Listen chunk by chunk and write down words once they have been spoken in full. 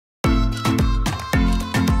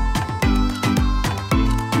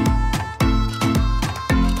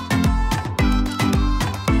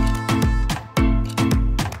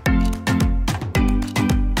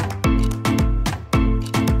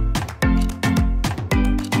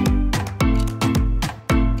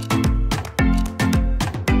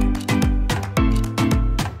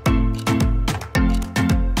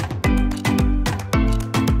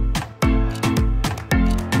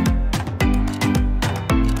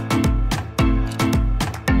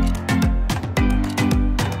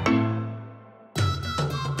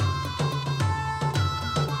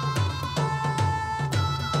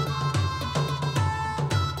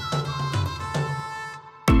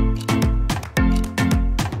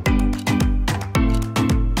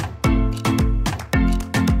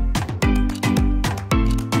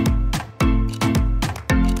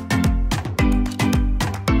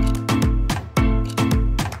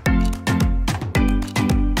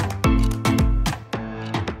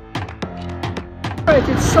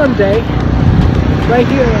Alright, it's Sunday right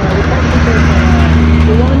here in Republic of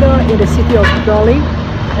Rwanda in the city of Kigali,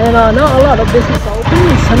 and not a lot of business are open.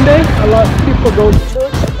 It's Sunday, a lot of people go to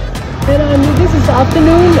church, and this is the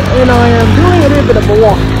afternoon, and I am doing a little bit of a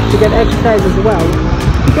walk to get exercise as well.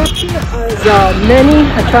 Kigali has many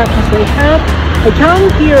attractions they have. I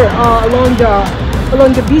count here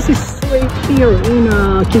along the busy street here in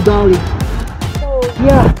Kigali. So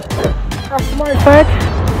yeah, as a matter of fact,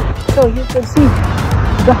 so you can see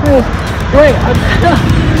behind, right, I'm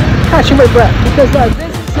catching my breath because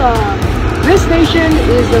this nation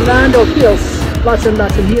is the land of hills, lots and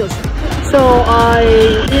lots of hills. So I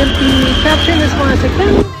will be capturing this one as I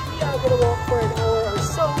can. I'm gonna walk for an hour or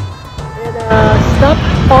so and stop,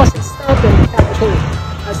 pause and stop and capture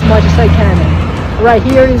as much as I can. Right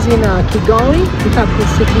here is in Kigali, the capital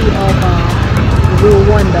city of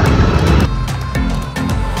Rwanda.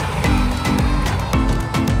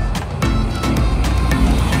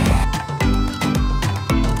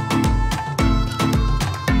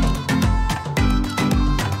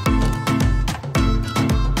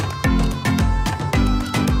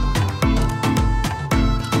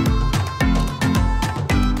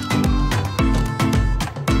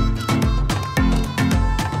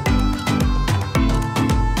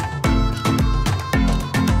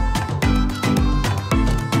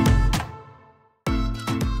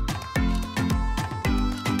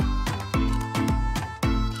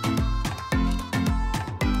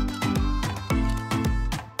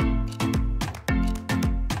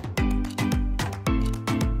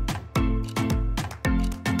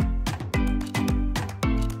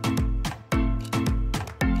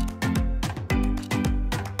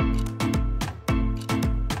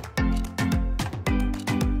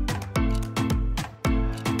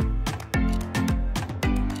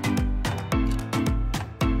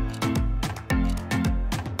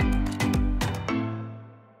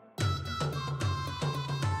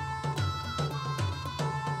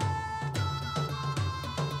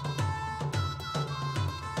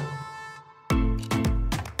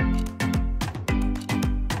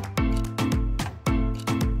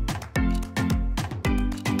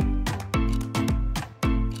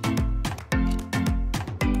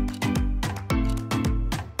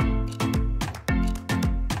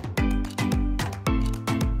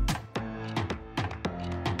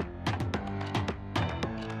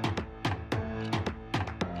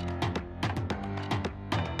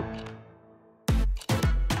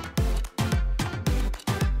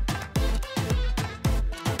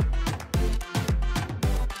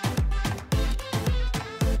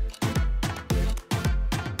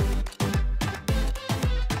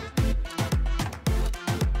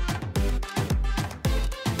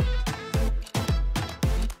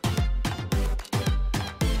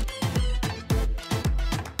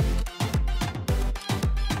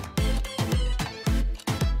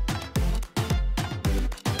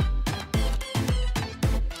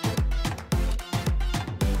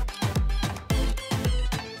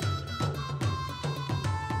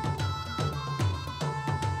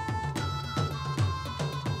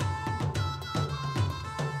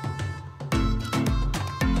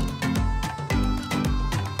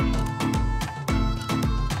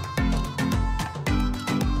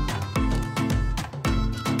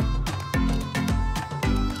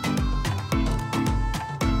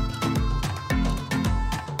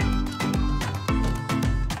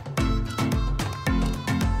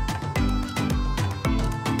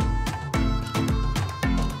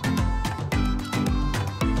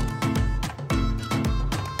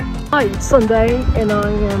 Hi, it's Sunday and I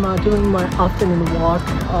am doing my afternoon walk.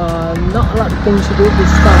 Not a lot of things to do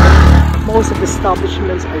this time. Most of the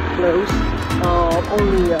establishments are closed.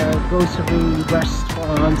 Only grocery,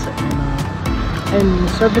 restaurants and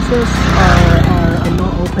services are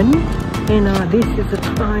not open. And this is the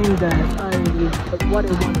time that what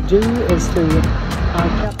I want to do is to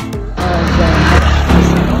capture as much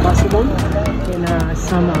as possible in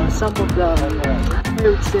some of the, I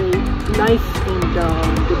would say, life and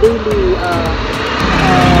the daily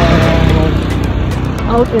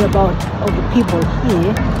out and about of the people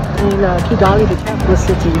here in Kigali, the capital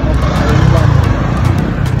city of Rwanda.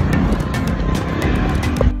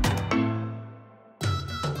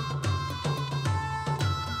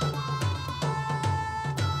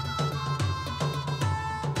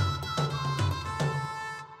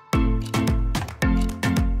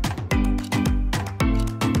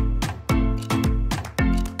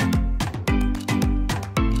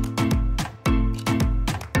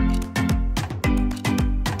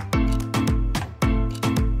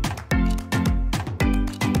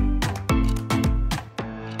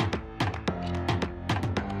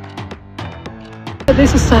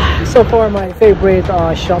 This is so far my favorite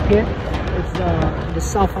shop here. It's the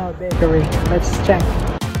Safa Bakery. Let's check.